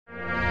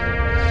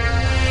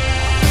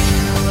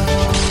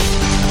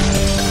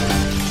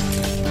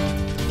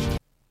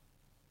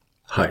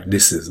Hi,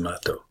 this is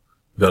Mato.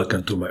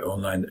 Welcome to my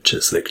online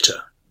chess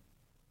lecture.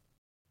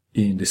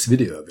 In this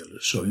video I will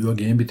show you a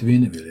game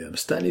between Wilhelm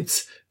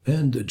Steinitz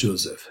and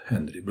Joseph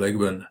Henry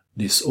Blackburne.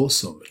 This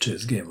awesome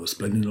chess game was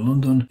played in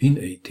London in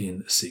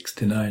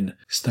 1869.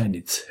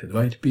 Steinitz had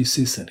white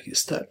pieces and he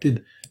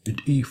started with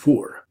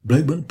e4.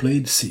 Blackburne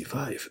played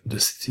c5,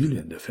 the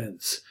Sicilian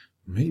defense.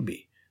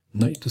 Maybe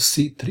knight to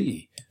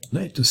c3,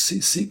 knight to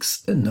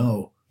c6, and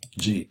now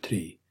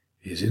g3.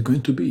 Is it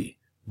going to be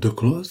the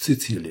closed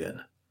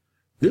Sicilian?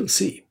 We'll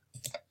see.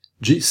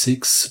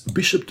 g6,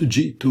 bishop to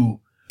g2,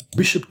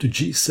 bishop to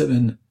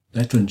g7,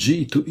 knight on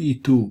g to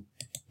e2,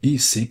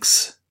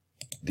 e6,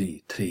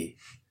 d3.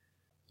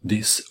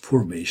 This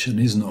formation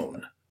is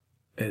known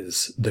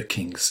as the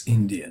King's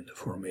Indian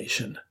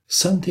formation,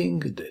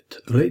 something that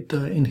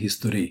later in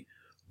history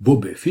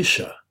Bobby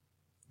Fischer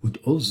would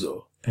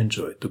also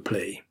enjoy to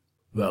play.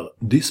 Well,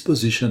 this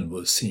position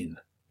was seen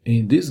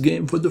in this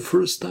game for the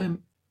first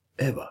time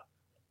ever.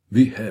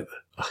 We have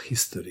a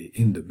history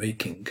in the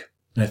making.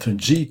 Knight on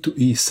g to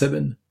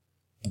e7,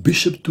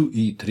 bishop to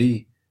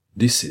e3,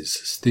 this is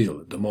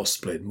still the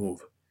most played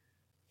move.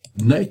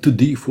 Knight to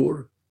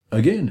d4,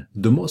 again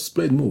the most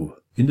played move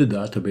in the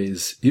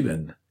database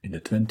even in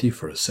the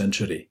 21st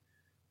century.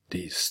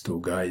 These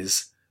two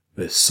guys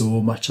were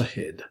so much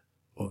ahead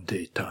of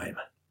their time.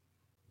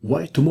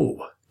 White to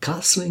move,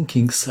 castling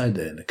kingside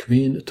and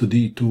queen to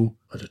d2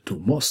 are the two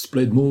most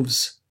played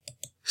moves.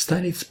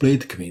 Steinitz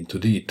played queen to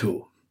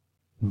d2.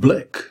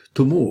 Black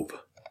to move,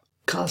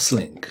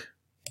 castling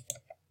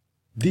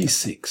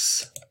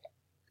d6,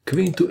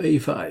 queen to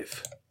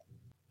a5,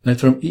 knight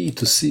from e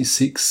to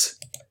c6,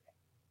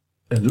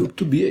 and rook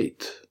to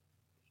b8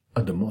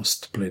 are the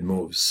most played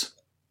moves.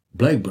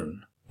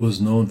 Blackburne was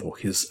known for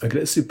his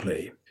aggressive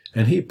play,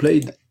 and he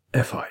played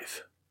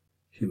f5.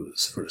 He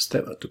was first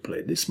ever to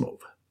play this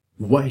move.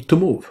 White to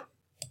move,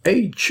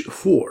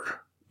 h4,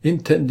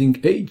 intending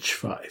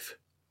h5,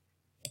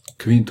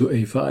 queen to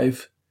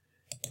a5,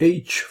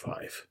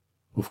 h5.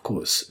 Of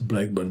course,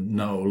 Blackburne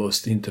now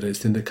lost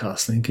interest in the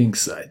castling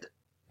kingside.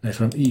 Knight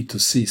from e to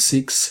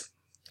c6,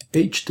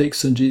 h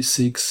takes on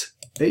g6,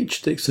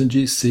 h takes on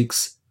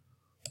g6,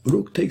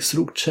 rook takes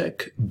rook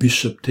check,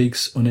 bishop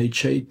takes on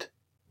h8,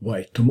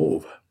 white to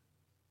move.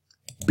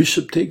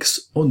 Bishop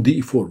takes on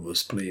d4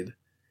 was played,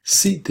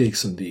 c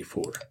takes on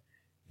d4.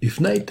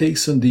 If knight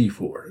takes on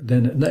d4,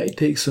 then knight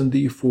takes on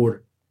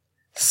d4,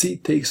 c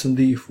takes on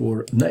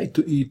d4, knight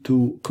to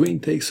e2, queen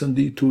takes on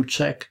d2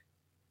 check,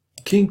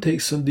 king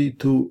takes on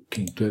d2,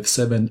 king to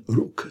f7,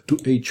 rook to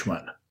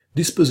h1.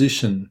 This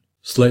position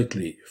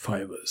slightly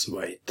favors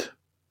white.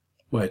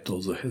 White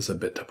also has a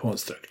better pawn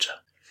structure.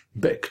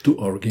 Back to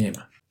our game.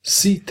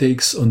 C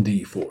takes on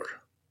d4.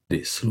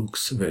 This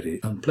looks very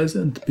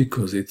unpleasant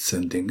because it's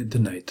sending the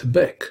knight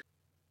back.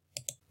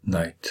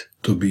 Knight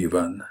to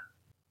b1.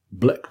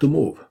 Black to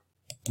move.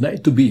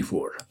 Knight to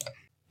b4.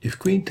 If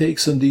queen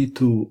takes on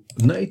d2,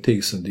 knight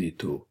takes on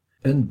d2,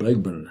 and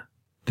Blackburne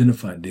didn't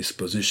find this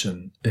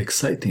position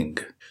exciting,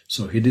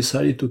 so he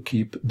decided to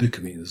keep the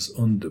queens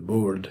on the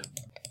board.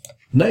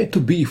 Knight to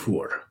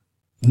b4,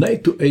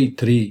 knight to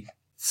a3,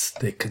 it's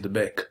taken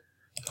back.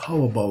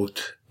 How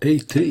about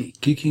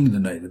a3, kicking the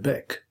knight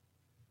back?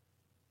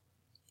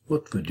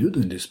 What would you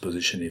do in this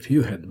position if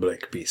you had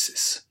black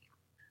pieces?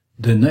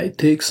 The knight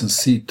takes on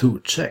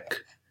c2 check,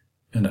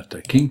 and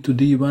after king to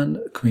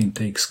d1, queen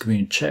takes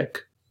queen check,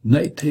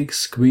 knight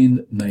takes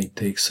queen, knight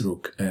takes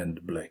rook,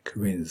 and black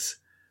wins.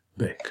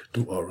 Back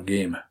to our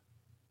game.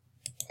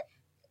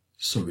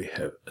 So we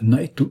have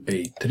knight to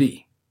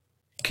a3,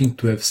 king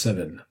to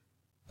f7,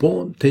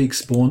 pawn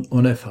takes pawn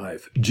on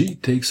f5, g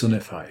takes on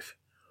f5,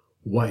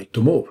 white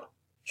to move.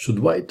 Should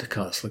white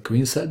castle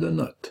queenside or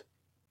not?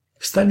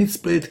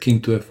 Steinitz played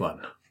king to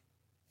f1.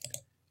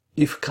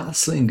 If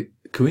castling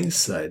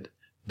queenside,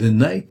 the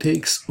knight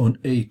takes on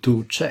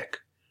a2 check.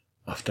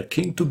 After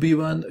king to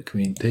b1,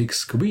 queen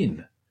takes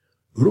queen,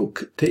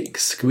 rook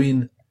takes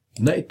queen,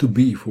 knight to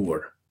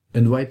b4,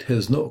 and white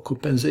has no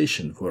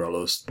compensation for a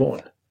lost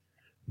pawn.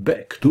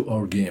 Back to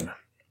our game.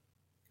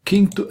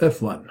 King to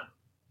f1,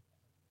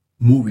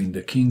 moving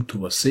the king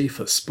to a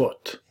safer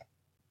spot.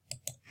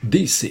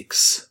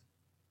 d6,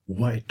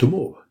 white to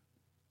move.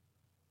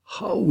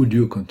 How would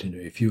you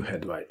continue if you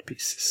had white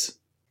pieces?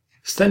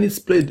 Steinitz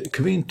played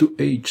queen to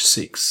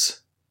h6,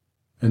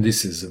 and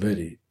this is a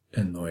very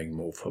annoying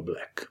move for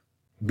black.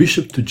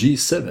 Bishop to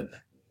g7,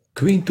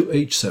 queen to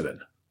h7.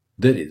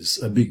 There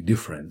is a big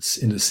difference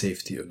in the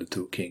safety of the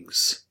two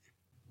kings.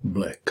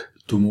 Black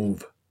to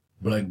move.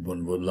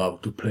 Blackburne would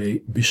love to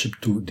play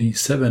bishop to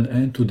d7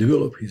 and to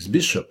develop his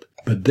bishop,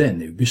 but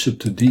then if bishop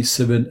to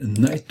d7,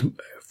 knight to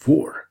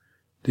f4,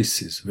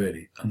 this is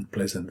very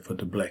unpleasant for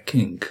the black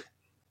king.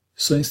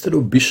 So instead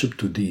of bishop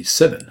to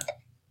d7,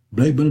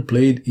 Blackburne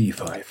played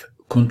e5,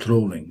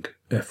 controlling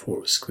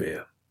f4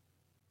 square.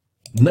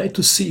 Knight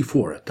to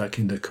c4,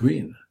 attacking the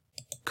queen.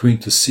 Queen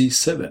to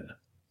c7.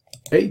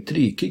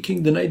 a3,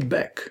 kicking the knight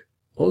back,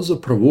 also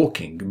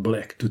provoking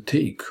black to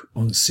take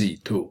on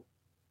c2.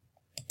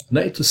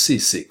 Knight to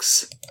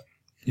c6.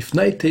 If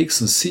knight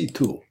takes on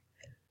c2,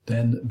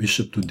 Then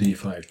bishop to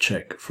d5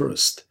 check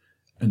first,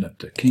 and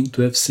after king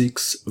to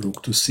f6,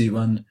 rook to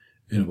c1,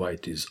 and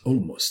white is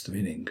almost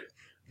winning.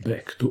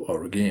 Back to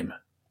our game.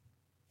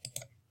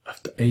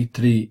 After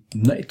a3,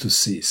 knight to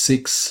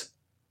c6,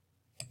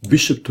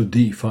 bishop to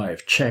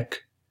d5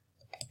 check,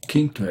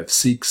 king to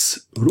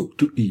f6, rook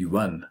to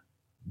e1.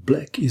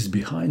 Black is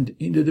behind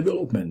in the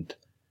development.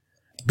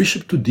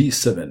 Bishop to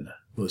d7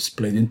 was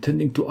played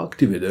intending to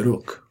activate the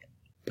rook,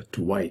 but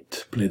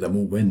white played a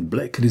move when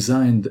black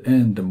resigned,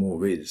 and the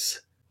move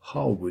is: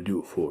 how would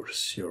you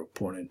force your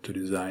opponent to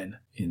resign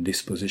in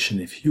this position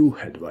if you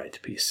had white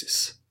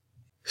pieces?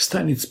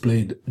 Steinitz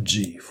played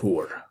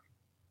g4,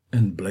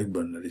 and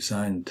Blackburne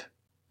resigned.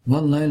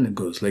 One line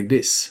goes like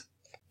this: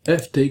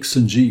 f takes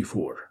on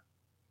g4,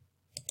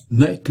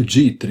 knight to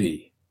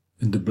g3,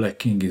 and the black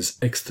king is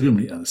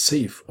extremely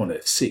unsafe on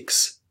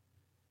f6.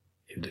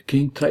 If the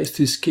king tries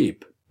to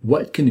escape,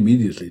 white can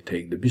immediately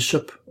take the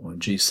bishop on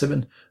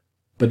g7,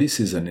 but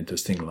this is an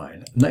interesting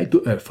line. Knight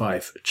to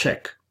f5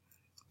 check,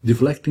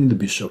 deflecting the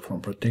bishop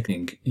from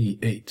protecting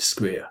e8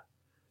 square.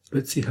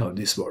 Let's see how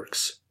this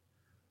works.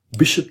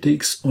 Bishop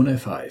takes on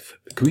f5,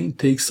 queen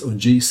takes on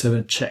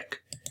g7 check,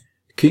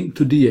 king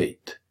to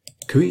d8,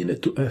 queen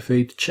to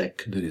f8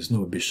 check, there is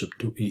no bishop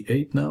to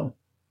e8 now,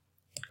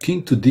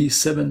 king to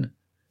d7,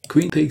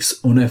 queen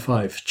takes on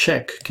f5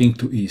 check, king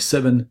to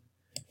e7,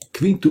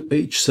 queen to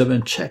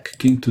h7 check,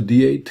 king to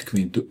d8,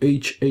 queen to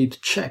h8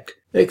 check,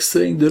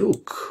 extraying the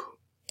rook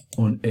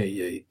on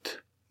a8.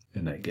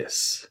 And I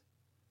guess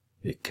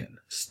we can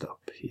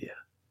stop here.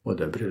 What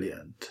a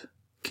brilliant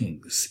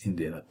King's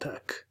Indian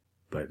attack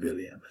by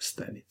Wilhelm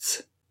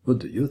Steinitz. What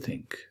do you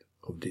think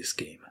of this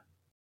game?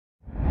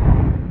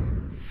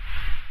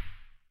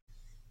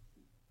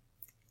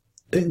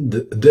 And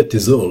that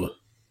is all.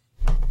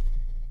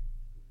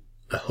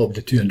 I hope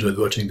that you enjoyed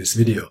watching this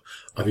video.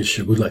 I wish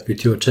you good luck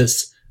with your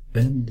chess,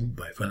 and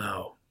bye for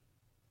now.